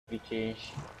We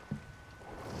change.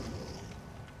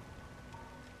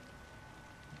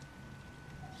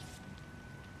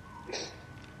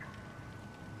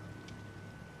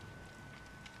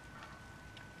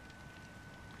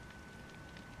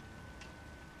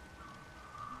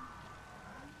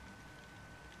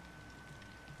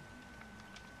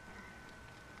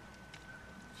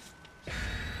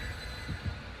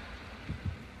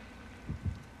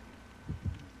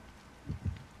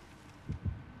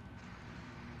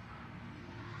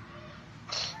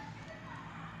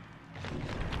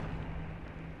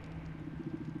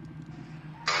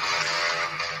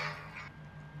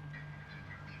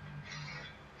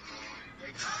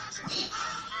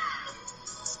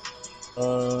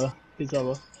 Heads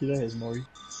up, killer has Mori.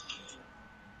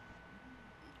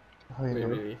 Wait,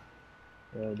 really?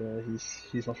 Yeah,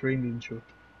 he's offering the intro.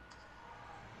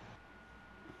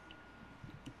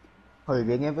 Oh,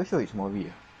 they never show it's Mori.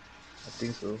 I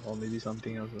think so, or maybe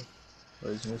something else.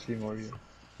 But it's mostly Mori.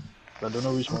 But I don't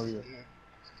know which Mori.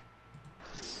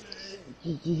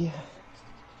 GG.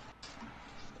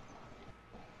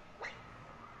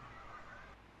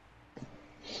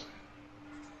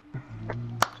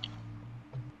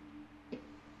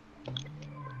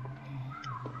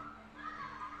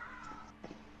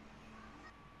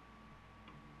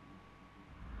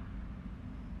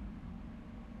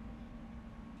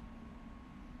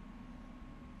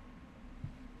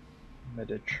 I'm at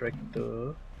the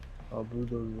tractor, or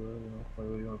bulldozer, you know,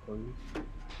 whatever you want to call it.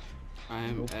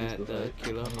 I'm No place at to the hide.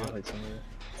 killer I'm gonna hut. hide somewhere.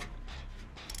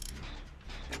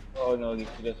 Oh no, the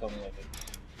killer somewhere. I think.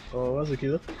 Oh, what's the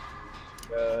killer?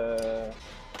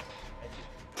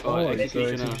 Oh, it's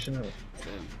executioner. executioner.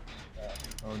 Damn.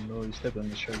 Oh no, you stepped on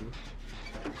the shadow.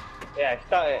 Yeah, I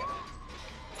stuck at.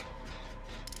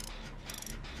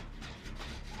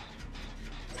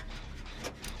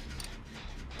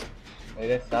 Hey,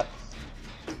 that sucks.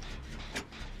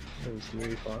 That was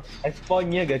very fast. I spawned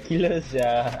near the killers,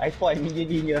 yeah. I spawned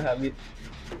immediately near Hamid.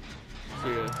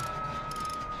 Serious.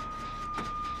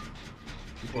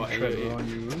 You What, can trap anyway? around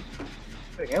you.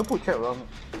 Wait, never put trap wrong.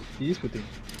 He is putting.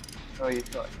 No,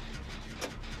 it's not.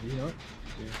 Is he not?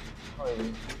 Not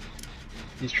really.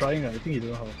 He's trying, I think he don't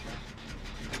know how.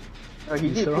 No, he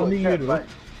He's did put a surrounding trap, you, but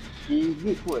he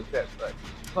did put a trap, but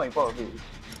it's not in front of you.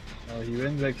 He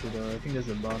went back to the, I think there's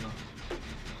a bar now.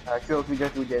 Sure, if you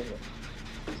just do this.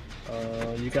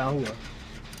 You can who? No.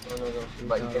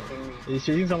 But you getting me. He's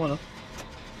chasing someone, huh?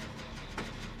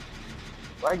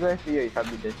 Why do I see you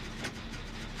submit this?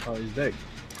 Oh, he's back.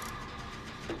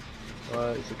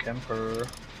 It's a camper.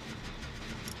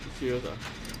 Serious?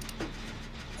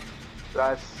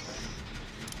 Plus,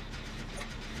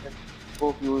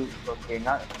 both you okay,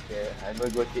 not okay. I'm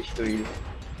gonna go teach to you.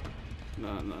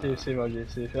 No. Save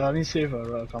RJ, save. I mean save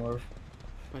camera.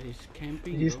 But he's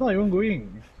camping. He's though. not even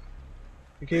going.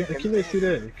 Okay, the killer is still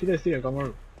there. The killer is still at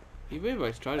camera. Even if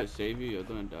I try to save you, you're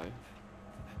gonna die.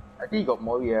 I think he got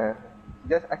Mori, I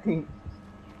think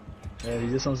Yeah, he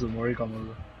just wants to Mori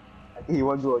camera. he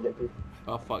won't do objective.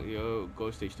 Oh fuck, yo,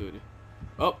 go stage 2 already.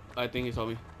 Oh, I think he saw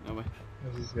me. Never mind.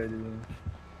 What's this guy doing?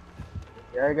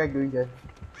 Yeah, I got doing that.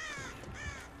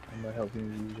 I'm not helping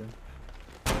with illusion.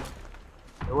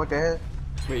 What the hell?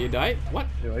 Wait, you died? What?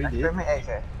 Hey, why I you spam dead? my X,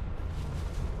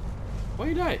 Why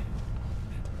you died?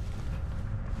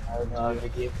 I don't know, the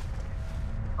game.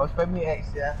 I was spamming X,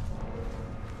 yeah.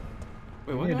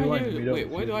 Wait, You why need do to do I one in hear? the middle Wait, of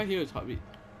the why do field. I hear his heartbeat?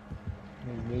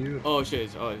 He's near you. Oh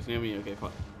shit! It's near me. Okay,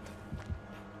 fuck.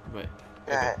 Right.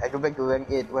 Yeah, I go back to rank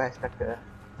 8 where I started.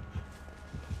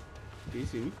 Did you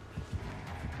see me?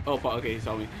 Oh fuck. Okay, he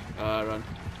saw me. Run.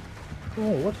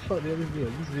 Oh, what the fuck did I just do?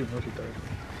 This is it, not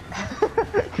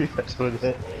retarded. That's what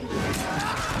that.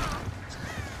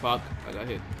 Fuck. I got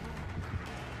hit.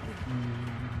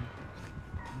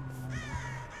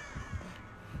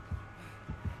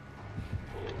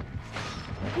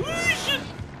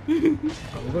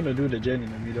 I'm gonna do the gen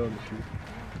in the middle of the field.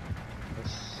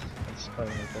 That's kind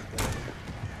of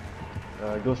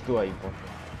important. Those two are important.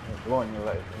 The one on your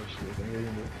right. Oh shit, I can hear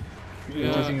him though. Yeah.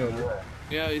 He's chasing you over.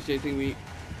 Yeah, he's chasing me.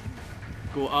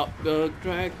 Go up the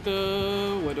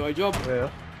tractor. Where do I jump? Where?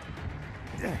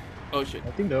 Oh shit.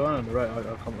 I think the one on the right, I'll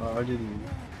come, RJ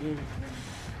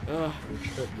the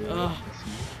trap there.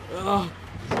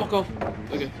 Fuck off.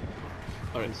 Okay.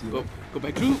 Alright, go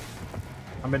back through.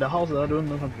 I'm at the house, I don't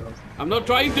come to the house. I'm not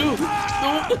trying to. No.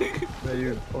 Where are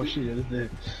you? Oh shit, you're just there.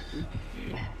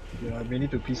 Yeah, I may need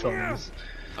to piece out on this.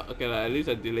 Okay, like, at least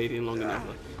I delayed him long enough.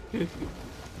 So he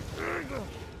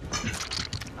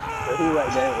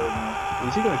right there.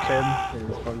 Is he gonna camp? Yeah,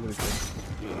 he's probably gonna camp.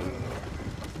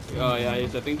 Oh yeah,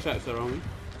 he's setting traps around me.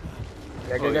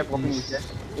 Yeah, Oh, get popping he's- his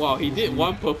chest. Wow, he did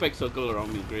one perfect circle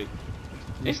around me. Great.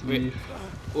 Just wait. leave.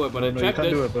 Wait, but No, the no, you trap can't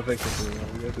do a just... perfect circle.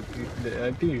 You have to.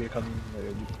 I think you can come like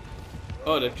a bit.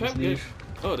 Oh, the trap Just leave.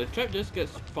 gets... Oh, the trap just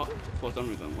gets fucked for some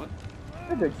reason. What?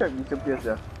 Where the trap disappears,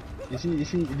 yeah? Is he?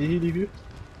 Did he leave you?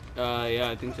 Yeah,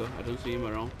 I think so. I don't see him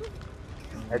around.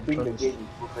 I think the Trying to gate is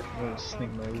broken. I'm gonna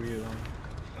sneak my way around.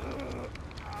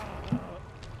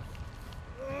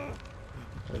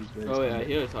 Oh, he's there, he's Oh yeah, I coming.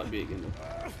 hear his heartbeat again though.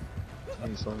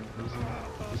 He's on me.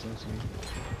 He's on me.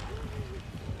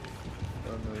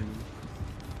 Oh no,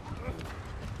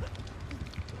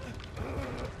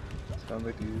 he's coming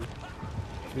back to you.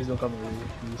 Please don't come away.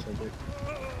 Please, I beg.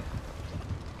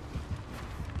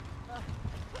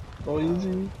 Oh,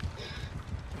 easy.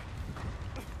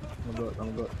 Oh god,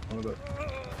 oh god, oh god.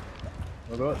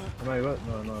 Oh god, am I god?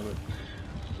 No, no, god.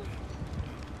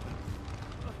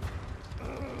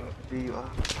 There you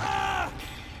are.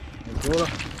 Let's go lah.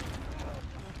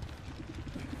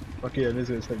 Okay, let's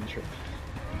go inside the trap.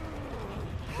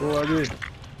 Oh, Ajay.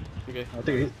 Okay. I'll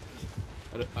take a hit.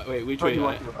 Wait, which Oh, way? you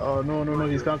want to? Oh no, no, no,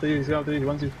 he's coming after you, he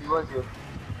wants you. He wants you.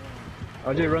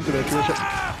 Ajay, run to the killer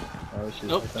trap. Oh shit.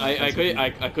 Nope, I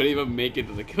couldn't even make it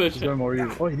to the killer He's going shot. Mori.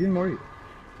 Oh, he didn't Mori.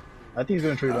 I think he's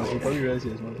gonna trade down. He probably realized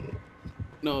he has money.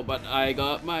 No, but I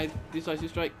got my decisive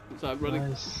strike, so I'm running.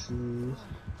 I see.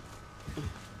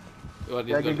 What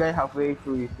is Like a gonna... guy halfway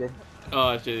through his turn.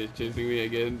 Oh shit, it's chasing me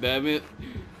again. Damn it.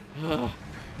 I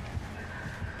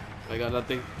got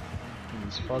nothing.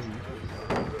 He's fuzzy.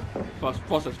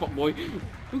 Fast as fuck, boy.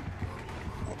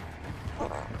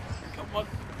 Come on.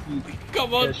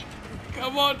 Come on. Yes.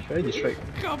 Come on. Should I distract?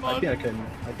 Come I on. think I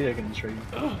can distract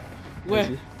him. Where? Is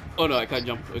he? Oh no, I can't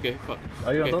jump. Okay, fuck.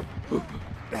 Are you Okay. on top?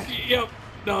 Yep.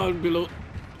 Down below.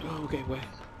 Oh, okay, where?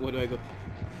 Where do I go?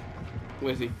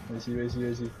 Where is he? Where is he?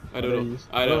 I don't know. There he is.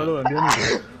 I don't Hello, know. I'm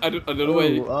behind you. I don't know where.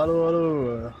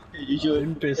 Hello. You should.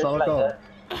 Simpe Salaka.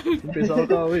 Simpe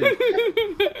Salaka, wait.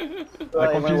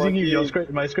 I'm confusing him with your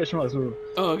my scratch marks, bro.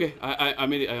 Oh, okay. I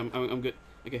made it. I'm good.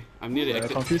 Okay, I'm near the I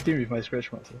exit. confused him with my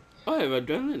scratch marks. Oh, I have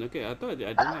adrenaline. Okay, I thought I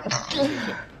didn't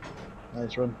have.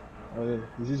 Nice run. Okay,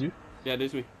 is this you? Yeah, this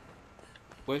is me.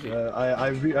 Where is he?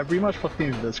 I pretty much fucked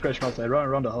him with the scratch marks. I ran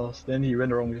around the house, then he ran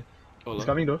the wrong way. Oh, He's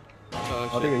coming though. Oh,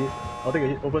 I'll take a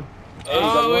hit. Open.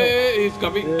 Oh, wait, he's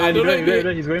coming. Yeah, I don't know if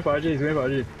he's going for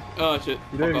RJ. Oh shit.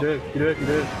 You do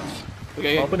it.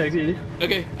 Okay, Open the exit.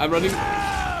 okay, I'm running.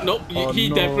 Nope, Oh, he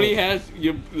no. definitely has.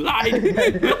 You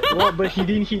lied. What? But he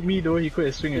didn't hit me though. He could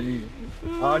have swing at me.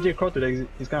 RJ crawled to the exit.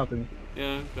 He's coming after me.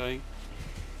 Yeah, I'm trying.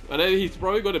 But then he's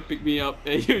probably gonna pick me up,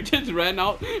 and you just ran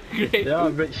out. Great. Yeah,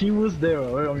 but he was there.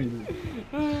 What do you want me to do?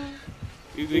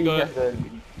 Is he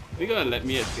gonna let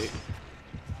me escape?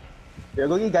 We're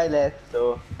going guy left,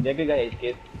 so the other guy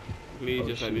escaped. Please Oh,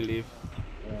 just let me shit. leave.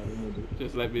 Yeah, what do you do?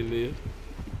 Just let me leave.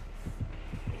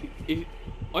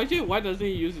 Actually, why doesn't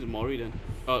he use his Mori then?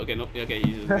 Oh, okay, no, okay, he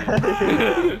uses it.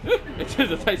 It's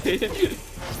just a citation.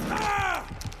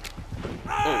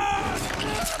 Oh,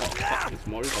 fuck, it's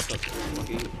Mori. I thought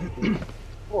fucking.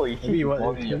 Oh, he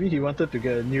Maybe he wanted to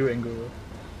get a new angle.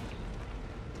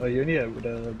 Oh, you only have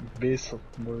the base of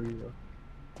Mori.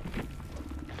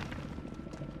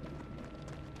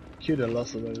 Kill the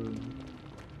last survivor.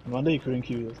 No wonder he couldn't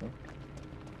kill you just now.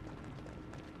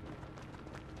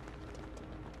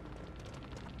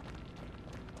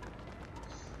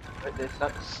 But that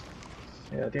sucks.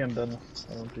 Yeah, I think I'm done.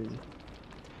 I don't play.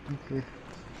 Okay.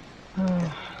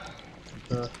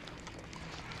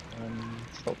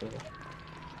 Stop there.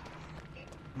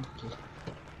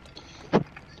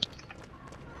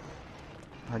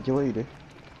 Ajay, what are you doing?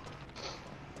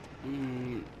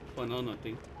 For now,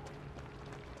 nothing.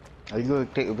 Are you going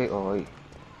to take a break or you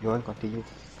want to continue?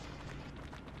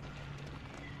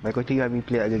 By continue, I mean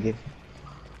play other game.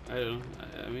 I don't know.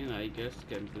 I mean, I guess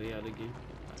can play other game.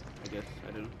 I guess,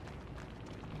 I don't know.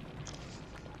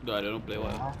 Though I don't know play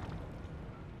what.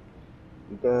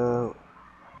 The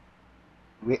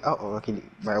way out or okay,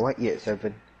 by what year at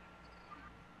 7?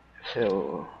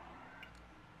 So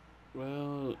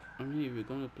Well, I mean, if you're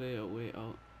gonna play a way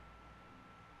out,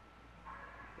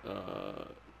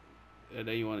 and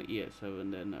then you want to eat at 7,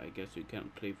 then I guess you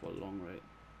can't play for long, right?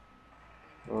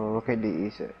 what kind of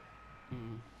is it?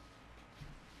 Mm.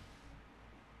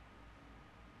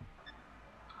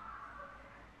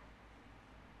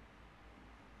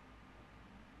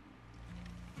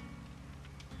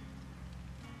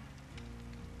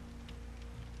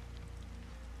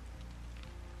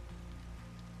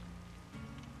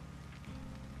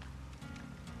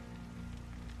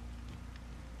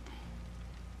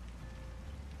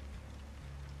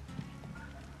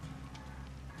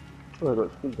 Oh, I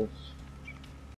got school bus.